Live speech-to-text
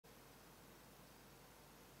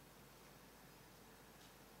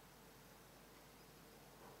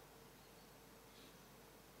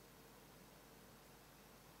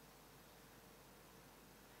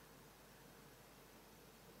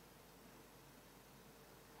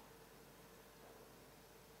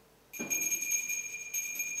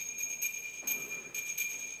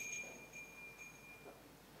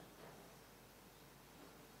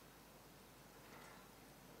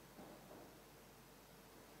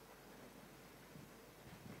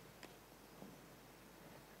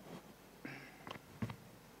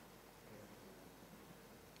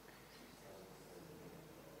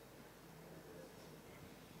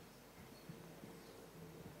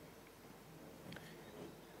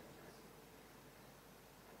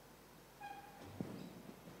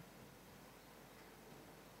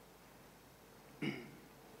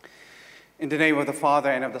In the name of the Father,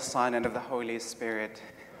 and of the Son, and of the Holy Spirit,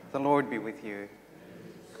 the Lord be with you.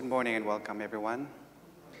 Good morning and welcome, everyone.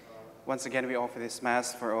 Once again, we offer this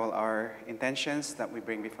Mass for all our intentions that we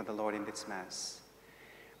bring before the Lord in this Mass.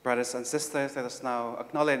 Brothers and sisters, let us now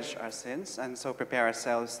acknowledge our sins and so prepare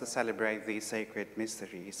ourselves to celebrate these sacred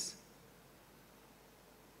mysteries.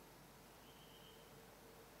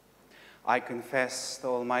 I confess to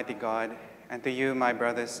Almighty God and to you, my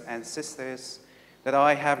brothers and sisters, that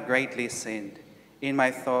I have greatly sinned in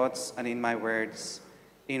my thoughts and in my words,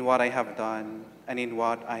 in what I have done and in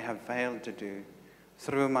what I have failed to do,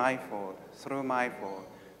 through my fault, through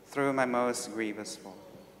my most grievous fault.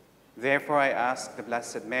 Therefore I ask the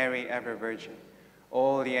Blessed Mary, ever Virgin,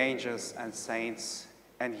 all the angels and saints,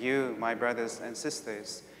 and you, my brothers and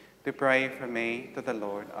sisters, to pray for me to the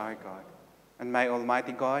Lord our God. And may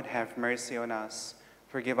Almighty God have mercy on us,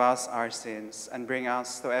 forgive us our sins, and bring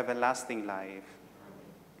us to everlasting life.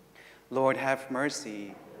 Lord, have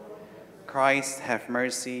mercy. Christ, have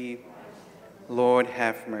mercy. Lord,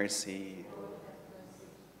 have mercy.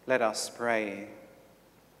 Let us pray.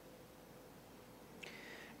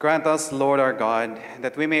 Grant us, Lord our God,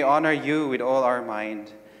 that we may honor you with all our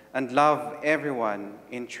mind and love everyone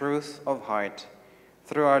in truth of heart,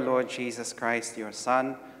 through our Lord Jesus Christ, your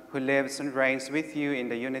Son, who lives and reigns with you in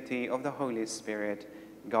the unity of the Holy Spirit,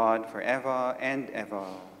 God, forever and ever.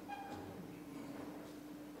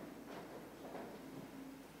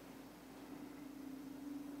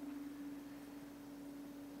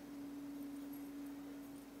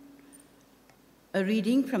 A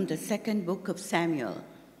reading from the second book of Samuel.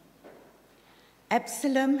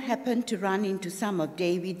 Absalom happened to run into some of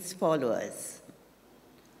David's followers.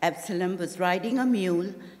 Absalom was riding a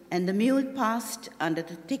mule, and the mule passed under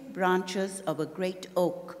the thick branches of a great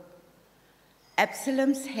oak.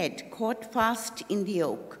 Absalom's head caught fast in the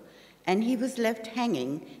oak, and he was left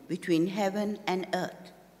hanging between heaven and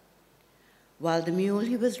earth, while the mule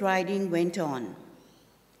he was riding went on.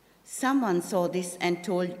 Someone saw this and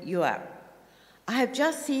told Joab. "I have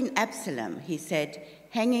just seen Absalom," he said,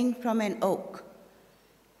 "hanging from an oak."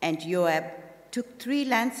 And Joab took 3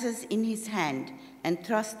 lances in his hand and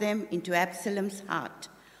thrust them into Absalom's heart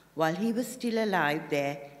while he was still alive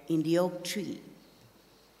there in the oak tree.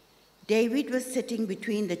 David was sitting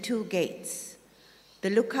between the 2 gates. The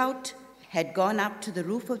lookout had gone up to the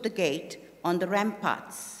roof of the gate on the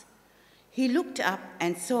ramparts. He looked up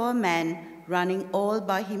and saw a man running all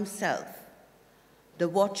by himself. The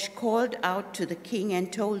watch called out to the king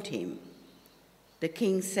and told him. The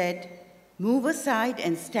king said, "Move aside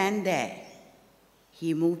and stand there."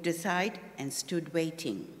 He moved aside and stood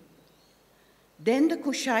waiting. Then the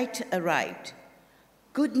Cushite arrived.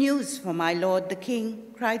 "Good news for my lord the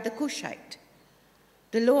king," cried the Cushite.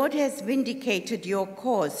 "The Lord has vindicated your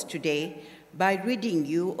cause today by ridding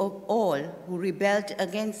you of all who rebelled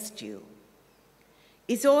against you.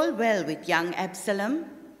 Is all well with young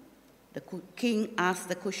Absalom?" The king asked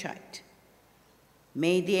the Cushite.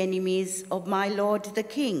 "May the enemies of my lord the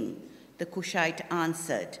king," the Cushite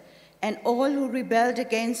answered, "and all who rebelled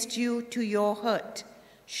against you to your hurt,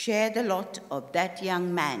 share the lot of that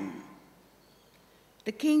young man."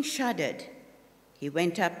 The king shuddered. He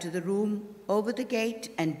went up to the room over the gate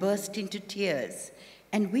and burst into tears,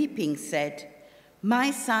 and weeping said,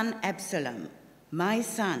 "My son Absalom, my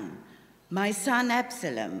son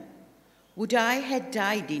Absalom, would I had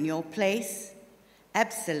died in your place?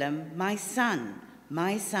 Absalom, my son,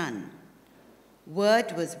 my son."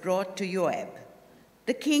 Word was brought to Joab.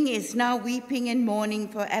 "The king is now weeping and mourning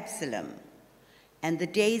for Absalom." And the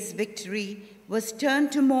day's victory was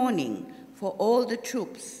turned to mourning for all the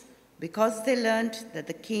troops, because they learned that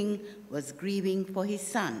the king was grieving for his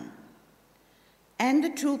son. And the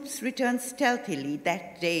troops returned stealthily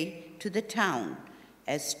that day to the town,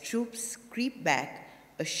 as troops creep back,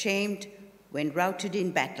 ashamed when routed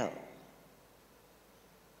in battle.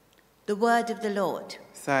 The word of the Lord.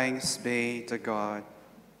 Thanks be to God.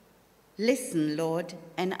 Listen, Lord,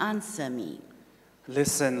 and answer me.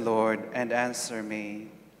 Listen, Lord, and answer me.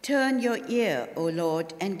 Turn your ear, O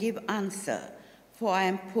Lord, and give answer, for I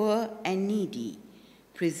am poor and needy.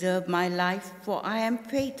 Preserve my life, for I am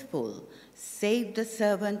faithful. Save the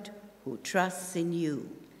servant who trusts in you.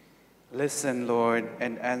 Listen, Lord,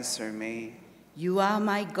 and answer me. You are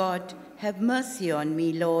my God. Have mercy on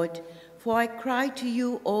me, Lord, for I cry to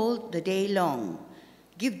you all the day long.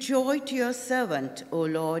 Give joy to your servant, O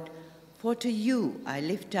Lord, for to you I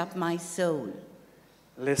lift up my soul.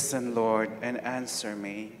 Listen, Lord, and answer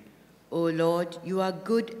me. O Lord, you are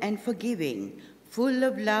good and forgiving, full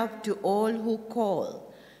of love to all who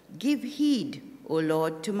call. Give heed, O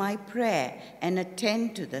Lord, to my prayer, and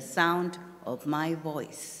attend to the sound of my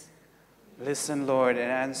voice. Listen, Lord,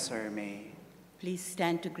 and answer me. Please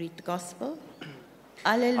stand to greet the gospel.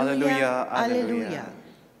 Alleluia, Alleluia, alleluia. alleluia.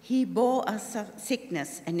 He bore our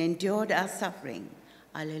sickness and endured our suffering.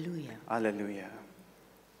 Alleluia. Alleluia.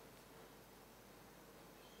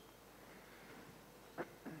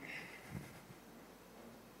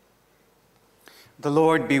 The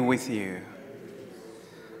Lord be with you.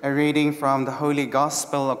 A reading from the Holy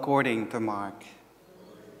Gospel according to Mark.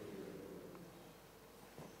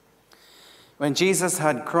 When Jesus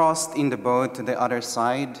had crossed in the boat to the other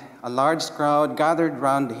side, a large crowd gathered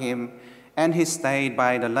round him, and he stayed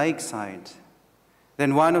by the lakeside.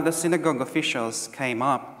 Then one of the synagogue officials came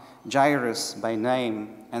up, Jairus by name,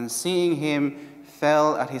 and seeing him,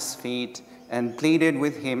 fell at his feet and pleaded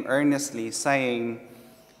with him earnestly, saying,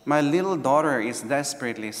 "My little daughter is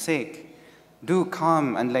desperately sick. Do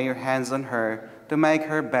come and lay your hands on her to make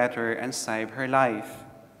her better and save her life."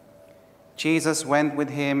 Jesus went with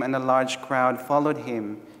him, and a large crowd followed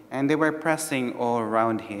him, and they were pressing all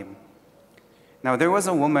around him. Now there was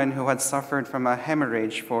a woman who had suffered from a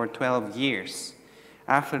hemorrhage for 12 years.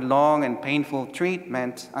 After long and painful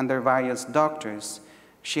treatment under various doctors,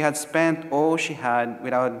 she had spent all she had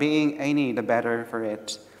without being any the better for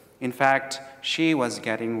it. In fact, she was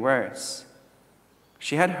getting worse.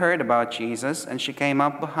 She had heard about Jesus, and she came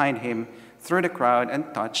up behind him through the crowd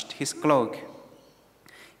and touched his cloak.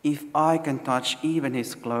 "If I can touch even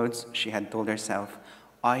his clothes," she had told herself,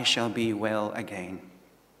 "I shall be well again."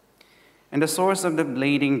 And the source of the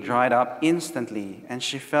bleeding dried up instantly, and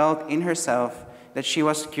she felt in herself that she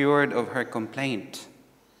was cured of her complaint.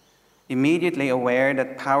 Immediately aware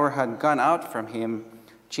that power had gone out from him,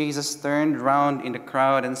 Jesus turned round in the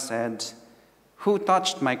crowd and said, "Who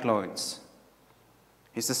touched my clothes?"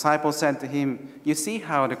 His disciples said to him, "You see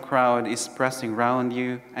how the crowd is pressing round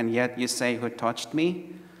you, and yet you say, 'Who touched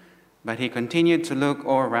me?'" But he continued to look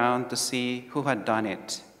all around to see who had done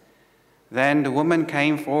it. Then the woman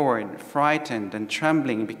came forward, frightened and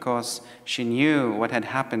trembling, because she knew what had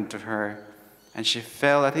happened to her, and she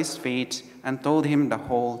fell at his feet and told him the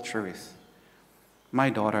whole truth. "My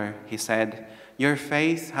daughter," he said, "your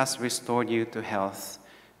faith has restored you to health.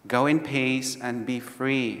 Go in peace and be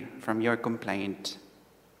free from your complaint."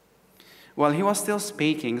 While he was still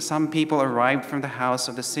speaking, some people arrived from the house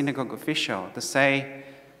of the synagogue official to say,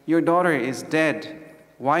 "Your daughter is dead.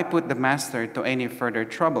 Why put the master to any further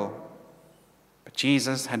trouble?" But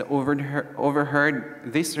Jesus had overheard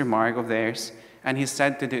this remark of theirs, and he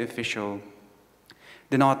said to the official,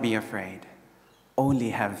 "Do not be afraid, only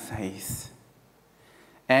have faith."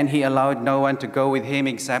 And he allowed no one to go with him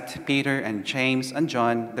except Peter and James and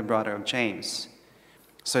John, the brother of James.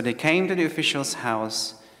 So they came to the official's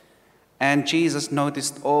house, and Jesus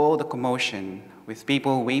noticed all the commotion, with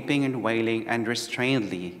people weeping and wailing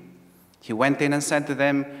unrestrainedly. He went in and said to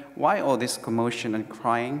them, "Why all this commotion and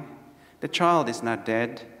crying? The child is not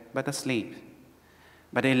dead, but asleep."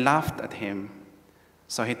 But they laughed at him.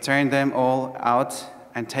 So he turned them all out,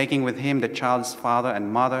 and taking with him the child's father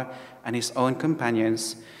and mother and his own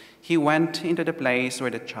companions, he went into the place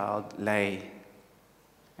where the child lay.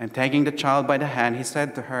 And taking the child by the hand, he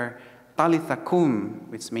said to her, "Talitha kum,"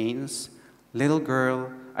 which means, "Little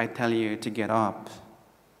girl, I tell you to get up."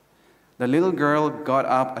 The little girl got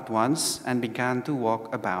up at once and began to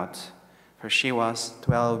walk about, for she was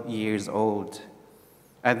 12 years old.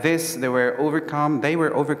 At this, they were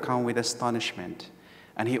overcome with astonishment,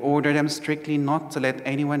 and he ordered them strictly not to let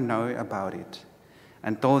anyone know about it,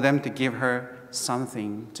 and told them to give her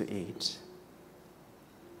something to eat.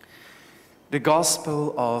 The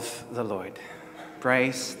Gospel of the Lord.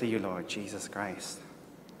 Praise to you, Lord Jesus Christ.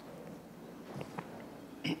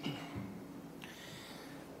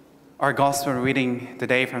 Our Gospel reading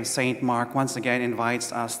today from St. Mark once again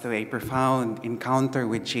invites us to a profound encounter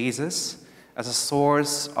with Jesus as a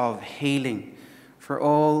source of healing for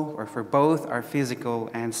all, or for both, our physical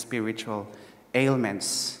and spiritual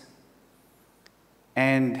ailments.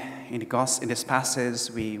 And in this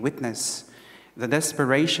passage, we witness the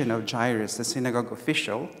desperation of Jairus, the synagogue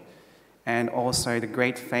official, and also the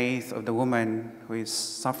great faith of the woman who is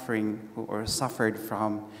suffered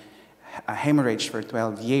from a hemorrhage for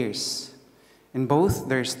 12 years. In both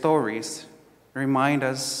their stories remind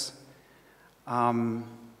us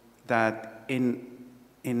that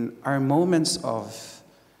in our moments of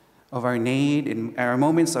our need, in our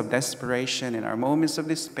moments of desperation, in our moments of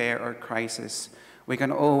despair or crisis, we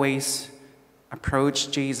can always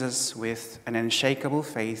approach Jesus with an unshakable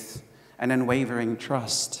faith and unwavering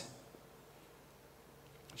trust.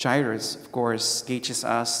 Jairus, of course, teaches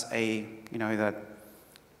us that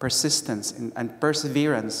persistence and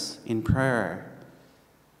perseverance in prayer.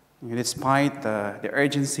 Despite the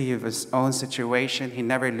urgency of his own situation, he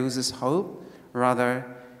never loses hope. Rather,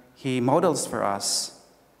 he models for us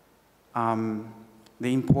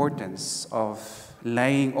the importance of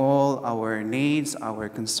laying all our needs, our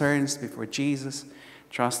concerns before Jesus,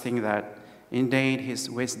 trusting that indeed his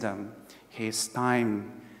wisdom, his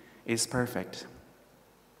time is perfect.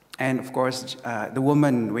 And of course, the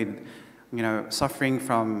woman with, suffering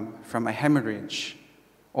from a hemorrhage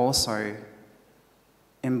also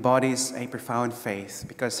embodies a profound faith,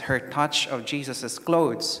 because her touch of Jesus'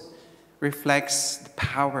 clothes reflects the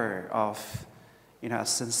power of, a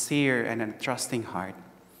sincere and a trusting heart.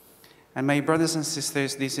 And my brothers and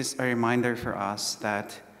sisters, this is a reminder for us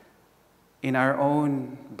that in our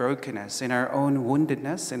own brokenness, in our own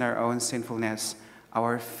woundedness, in our own sinfulness,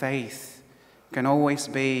 our faith can always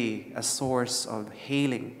be a source of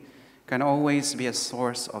healing, can always be a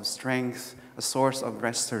source of strength, a source of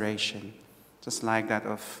restoration, just like that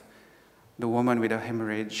of the woman with a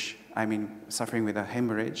hemorrhage, suffering with a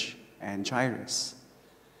hemorrhage, and Jairus.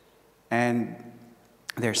 And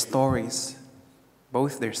their stories,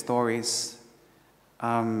 both their stories,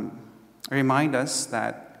 remind us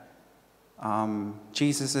that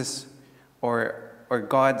Jesus's or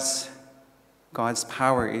God's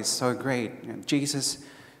power is so great. Jesus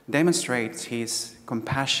demonstrates his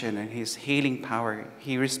compassion and his healing power.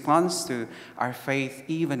 He responds to our faith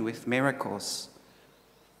even with miracles.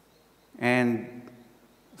 And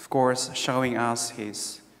of course, showing us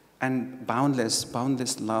his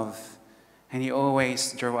boundless love. And he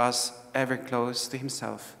always drew us ever close to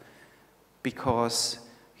himself, because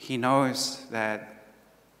he knows that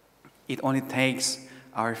it only takes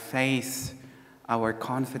our faith, our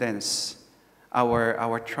confidence,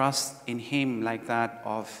 our trust in him, like that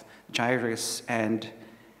of Jairus and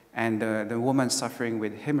the woman suffering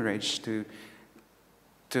with hemorrhage,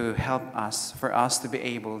 to help us, for us to be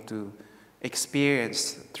able to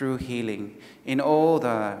experience true healing in all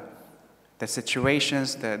the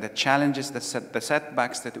situations, the challenges, the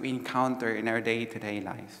setbacks that we encounter in our day-to-day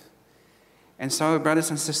life. And so, brothers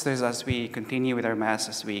and sisters, as we continue with our Mass,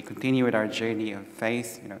 as we continue with our journey of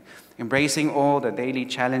faith, embracing all the daily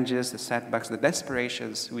challenges, the setbacks, the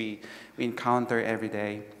desperations we encounter every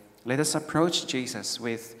day, let us approach Jesus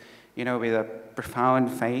with a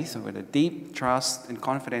profound faith, with a deep trust and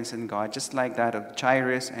confidence in God, just like that of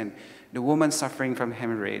Jairus and the woman suffering from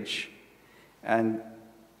hemorrhage, and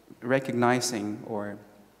recognizing or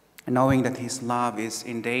knowing that his love is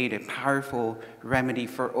indeed a powerful remedy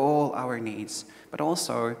for all our needs, but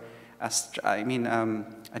also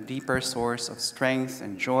a deeper source of strength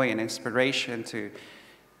and joy and inspiration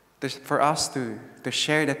for us to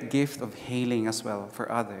share that gift of healing as well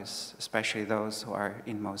for others, especially those who are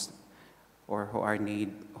in most, or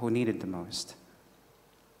who need it the most.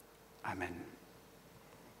 Amen.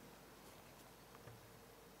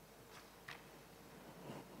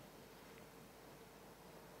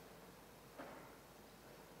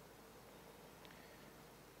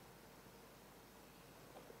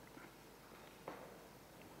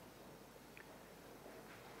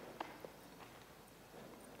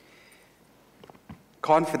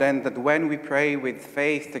 Confident that when we pray with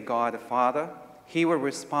faith to God the Father, he will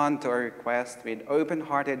respond to our request with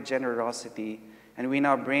open-hearted generosity, and we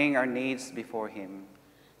now bring our needs before him.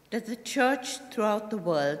 That the Church throughout the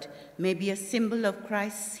world may be a symbol of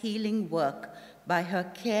Christ's healing work by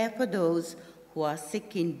her care for those who are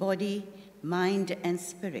sick in body, mind, and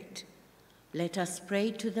spirit. Let us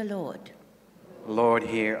pray to the Lord. Lord,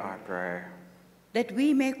 hear our prayer. That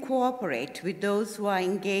we may cooperate with those who are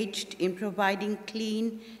engaged in providing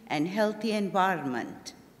clean and healthy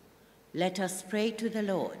environment. Let us pray to the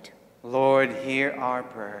Lord. Lord, hear our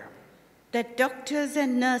prayer. That doctors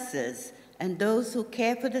and nurses and those who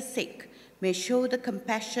care for the sick may show the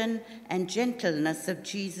compassion and gentleness of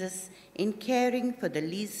Jesus in caring for the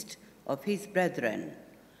least of his brethren.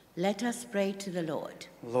 Let us pray to the Lord.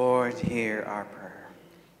 Lord, hear our prayer.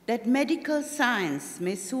 That medical science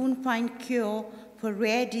may soon find cure for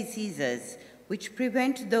rare diseases which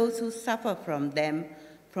prevent those who suffer from them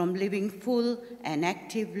from living full and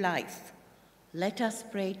active life. Let us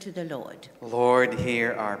pray to the Lord. Lord,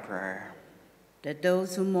 hear our prayer. That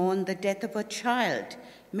those who mourn the death of a child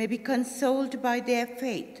may be consoled by their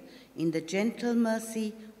faith in the gentle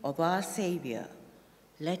mercy of our Savior.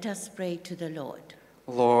 Let us pray to the Lord.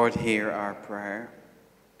 Lord, hear our prayer.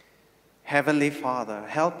 Heavenly Father,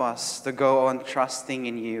 help us to go on trusting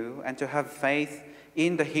in you and to have faith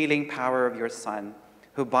in the healing power of your Son,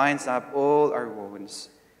 who binds up all our wounds.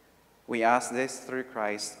 We ask this through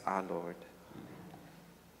Christ our Lord.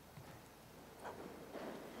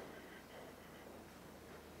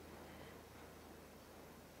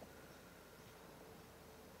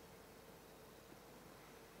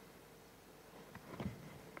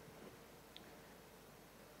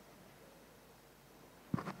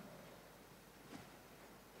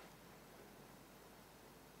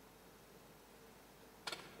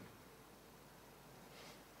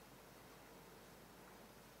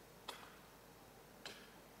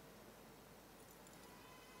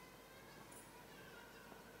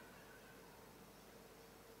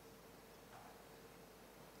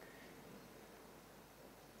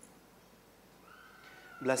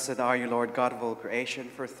 Blessed are you, Lord God of all creation,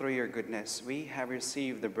 for through your goodness we have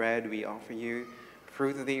received the bread we offer you,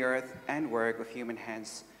 fruit of the earth and work of human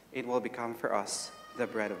hands. It will become for us the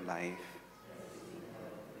bread of life.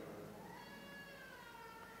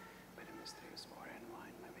 By the mystery of water and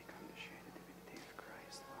wine, may we come to share the divinity of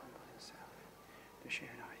Christ, who humbled himself to share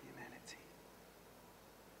in our humanity.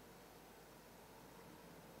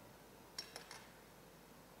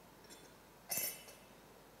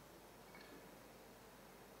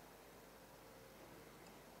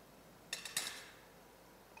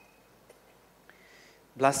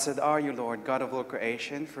 Blessed are you, Lord, God of all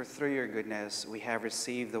creation, for through your goodness we have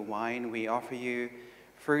received the wine we offer you,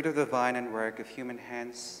 fruit of the vine and work of human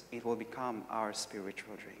hands. It will become our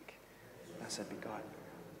spiritual drink. Blessed be God.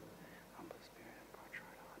 Humble spirit and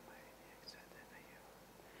contrite heart, may be accepted by you.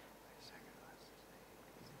 By sacrifices,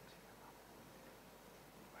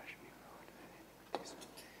 wash me, Lord, of iniquities,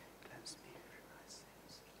 cleanse me from my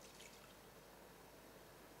sins.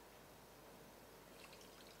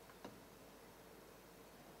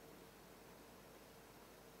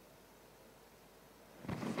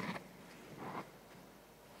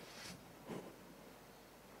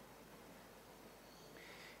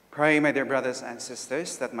 Pray, my dear brothers and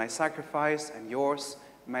sisters, that my sacrifice and yours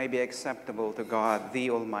may be acceptable to God, the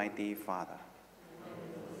Almighty Father.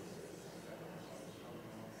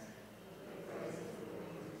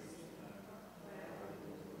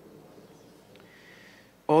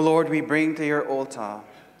 O Lord, we bring to your altar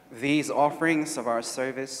these offerings of our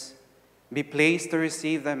service. Be pleased to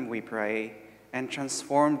receive them, we pray, and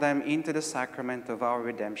transform them into the sacrament of our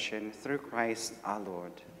redemption through Christ our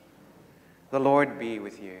Lord. The Lord be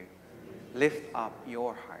with you. Lift up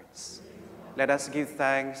your hearts. Let us give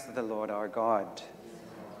thanks to the Lord our God.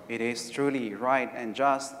 It is truly right and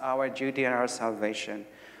just, our duty and our salvation,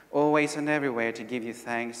 always and everywhere to give you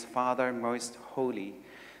thanks, Father most holy,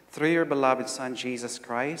 through your beloved Son, Jesus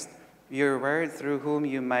Christ, your word through whom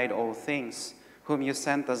you made all things, whom you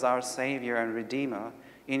sent as our Savior and Redeemer,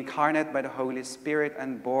 incarnate by the Holy Spirit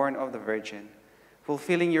and born of the Virgin.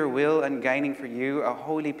 Fulfilling your will and gaining for you a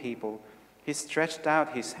holy people, he stretched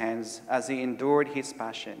out his hands as he endured his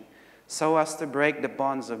passion, so as to break the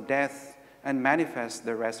bonds of death and manifest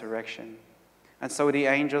the resurrection. And so the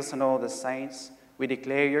angels and all the saints, we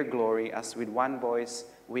declare your glory as with one voice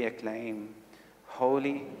we acclaim,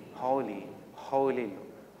 Holy, holy, holy,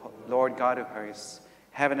 Lord God of hosts,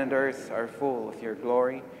 heaven and earth are full of your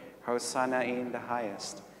glory. Hosanna in the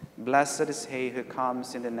highest. Blessed is he who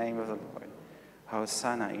comes in the name of the Lord.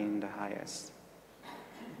 Hosanna in the highest.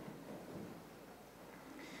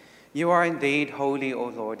 You are indeed holy, O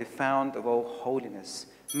Lord, the fount of all holiness.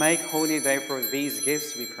 Make holy, therefore, these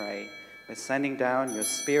gifts, we pray, by sending down your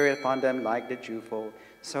Spirit upon them like the dewfall,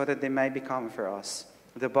 so that they may become for us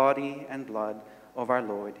the body and blood of our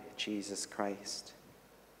Lord Jesus Christ.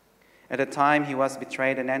 At the time he was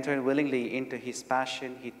betrayed and entered willingly into his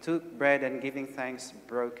passion, he took bread and giving thanks,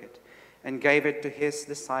 broke it, and gave it to his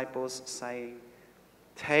disciples, saying,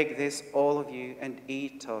 Take this, all of you, and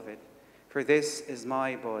eat of it. For this is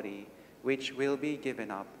my body, which will be given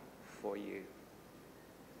up for you.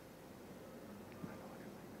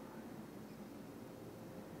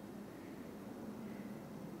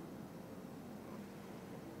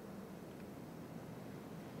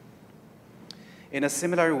 In a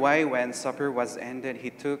similar way, when supper was ended,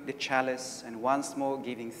 he took the chalice, and once more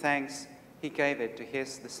giving thanks, he gave it to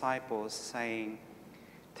his disciples, saying,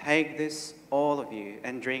 Take this, all of you,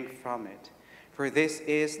 and drink from it. For this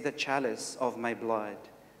is the chalice of my blood,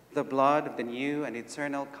 the blood of the new and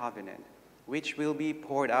eternal covenant, which will be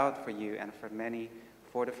poured out for you and for many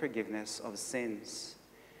for the forgiveness of sins.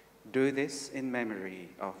 Do this in memory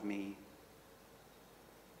of me.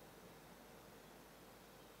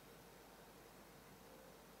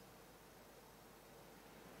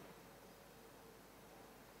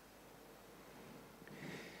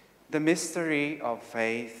 The mystery of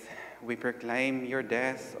faith, we proclaim your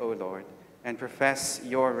death, O Lord, and profess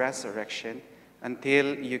your resurrection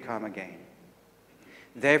until you come again.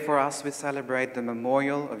 Therefore, as we celebrate the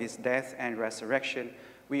memorial of his death and resurrection,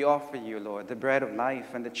 we offer you, Lord, the bread of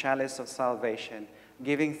life and the chalice of salvation,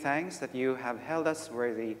 giving thanks that you have held us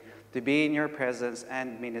worthy to be in your presence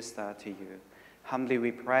and minister to you. Humbly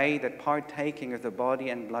we pray that partaking of the body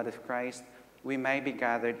and blood of Christ, we may be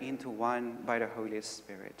gathered into one by the Holy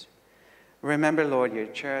Spirit. Remember, Lord, your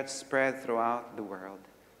church spread throughout the world,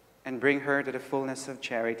 and bring her to the fullness of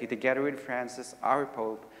charity, together with Francis, our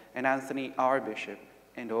Pope, and Anthony, our Bishop,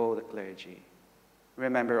 and all the clergy.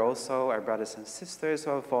 Remember also our brothers and sisters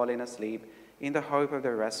who have fallen asleep in the hope of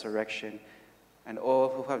the resurrection, and all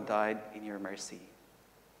who have died in your mercy.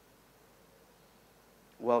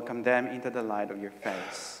 Welcome them into the light of your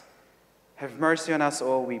face. Have mercy on us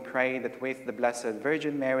all, we pray, that with the Blessed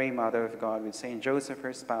Virgin Mary, Mother of God, with Saint Joseph,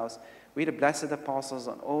 her spouse, with the blessed apostles,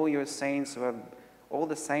 and all your saints all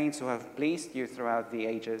the saints who have pleased you throughout the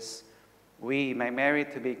ages, we may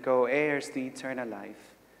merit to be co-heirs to eternal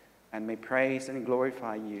life, and may praise and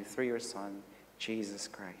glorify you through your Son, Jesus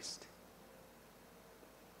Christ.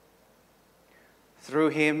 Through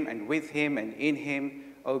him, and with him, and in him,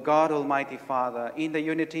 O God, Almighty Father, in the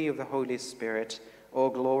unity of the Holy Spirit, all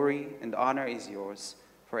glory and honor is yours,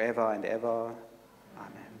 forever and ever.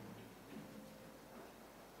 Amen.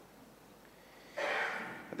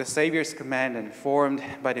 At the Saviour's command, informed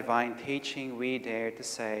by divine teaching, we dare to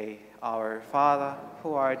say, Our Father,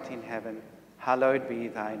 who art in heaven, hallowed be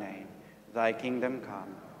thy name. Thy kingdom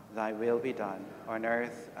come, thy will be done, on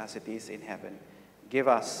earth as it is in heaven. Give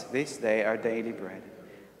us this day our daily bread.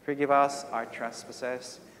 Forgive us our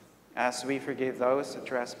trespasses, as we forgive those who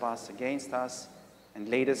trespass against us. And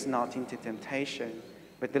lead us not into temptation,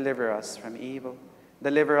 but deliver us from evil.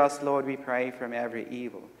 Deliver us, Lord, we pray, from every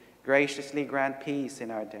evil. Graciously grant peace in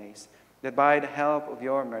our days, that by the help of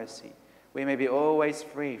your mercy, we may be always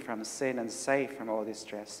free from sin and safe from all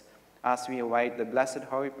distress, as we await the blessed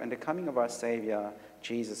hope and the coming of our Savior,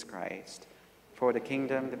 Jesus Christ. For the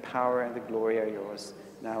kingdom, the power, and the glory are yours,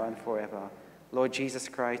 now and forever. Lord Jesus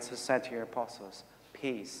Christ, who said to your apostles,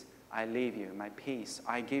 Peace I leave you, my peace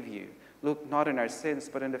I give you. Look not on our sins,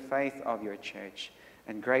 but on the faith of your church,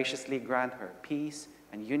 and graciously grant her peace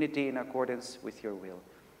and unity in accordance with your will,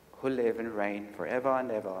 who live and reign forever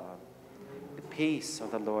and ever. The peace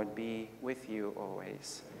of the Lord be with you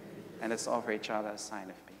always. And let's offer each other a sign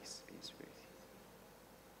of peace. Peace with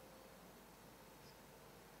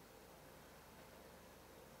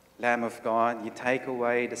you. Lamb of God, you take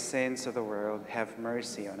away the sins of the world, have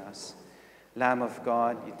mercy on us. Lamb of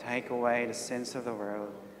God, you take away the sins of the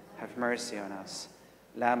world, have mercy on us.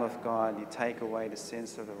 Lamb of God, you take away the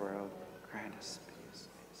sins of the world, grant us peace.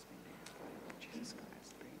 Jesus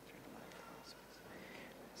Christ, bring eternal life to us.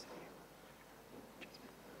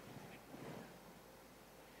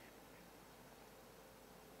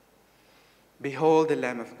 Behold the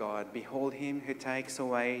Lamb of God, behold him who takes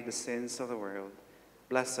away the sins of the world.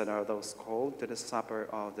 Blessed are those called to the supper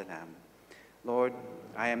of the Lamb. Lord,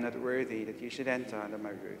 I am not worthy that you should enter under my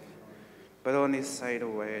roof, but only say the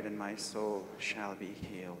word, and my soul shall be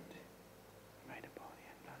healed. By the body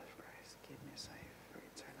and blood of Christ, keep me safe for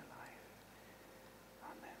eternal life.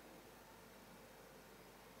 Amen.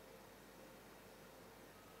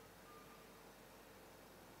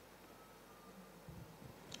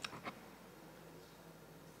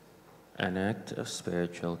 An act of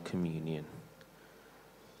spiritual communion.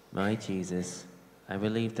 My Jesus, I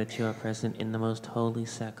believe that you are present in the most holy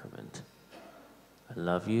sacrament. I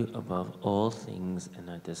love you above all things, and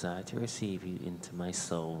I desire to receive you into my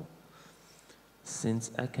soul.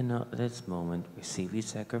 Since I cannot at this moment receive you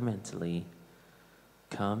sacramentally,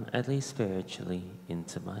 come at least spiritually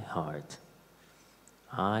into my heart.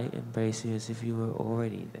 I embrace you as if you were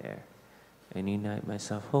already there, and unite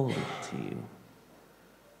myself wholly to you.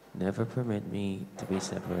 Never permit me to be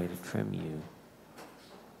separated from you.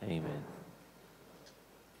 Amen.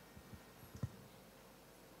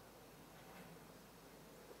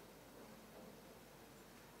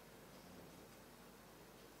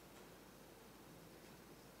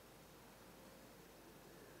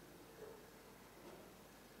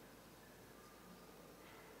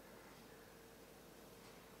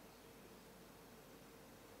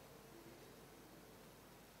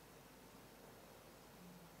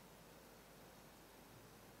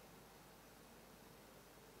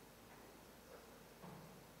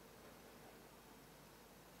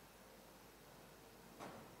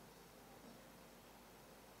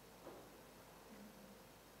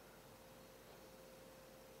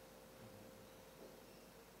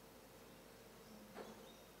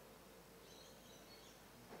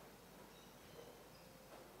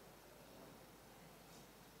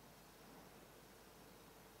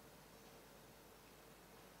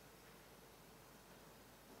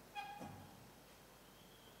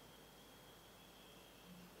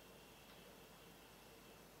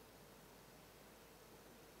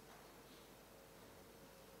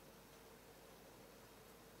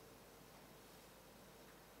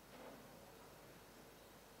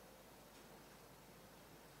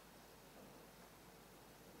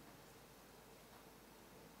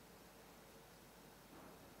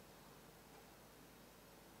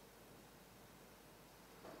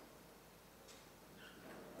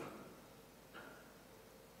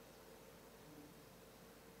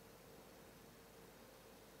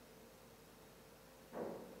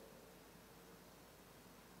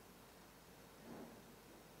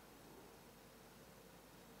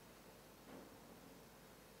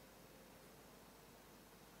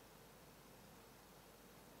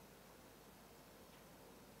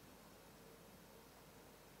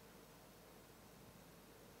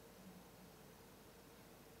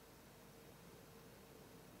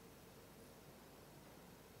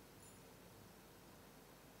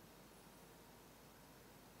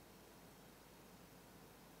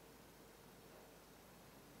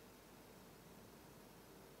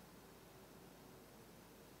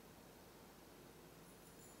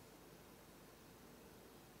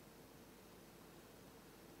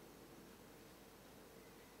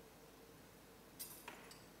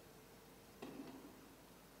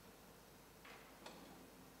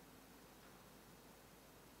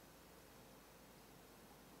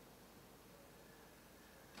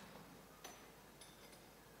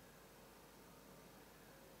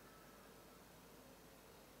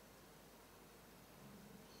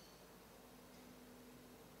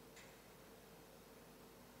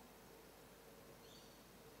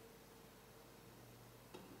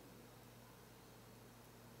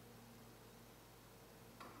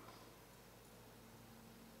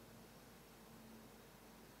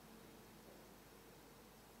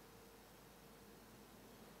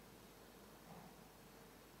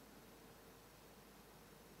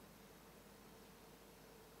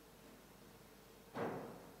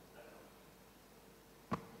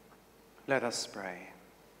 Let us pray.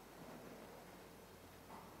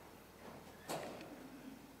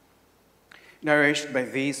 Nourished by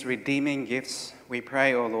these redeeming gifts, we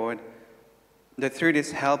pray, O Lord, that through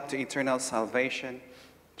this help to eternal salvation,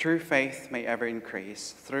 true faith may ever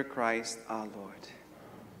increase, through Christ our Lord.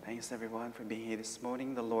 Thanks, everyone, for being here this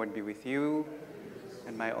morning. The Lord be with you,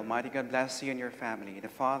 and may Almighty God bless you and your family, the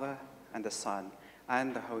Father, and the Son,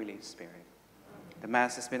 and the Holy Spirit. The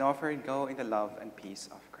Mass has been offered. Go in the love and peace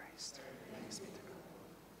of Christ. Thanks be to God.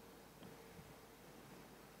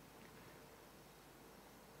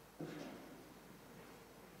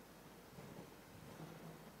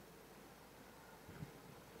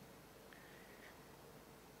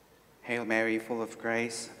 Hail Mary, full of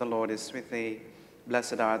grace, the Lord is with thee.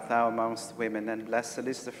 Blessed art thou amongst women, and blessed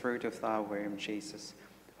is the fruit of thy womb, Jesus.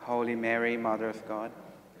 Holy Mary, Mother of God,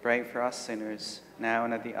 pray for us sinners, now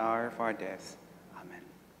and at the hour of our death.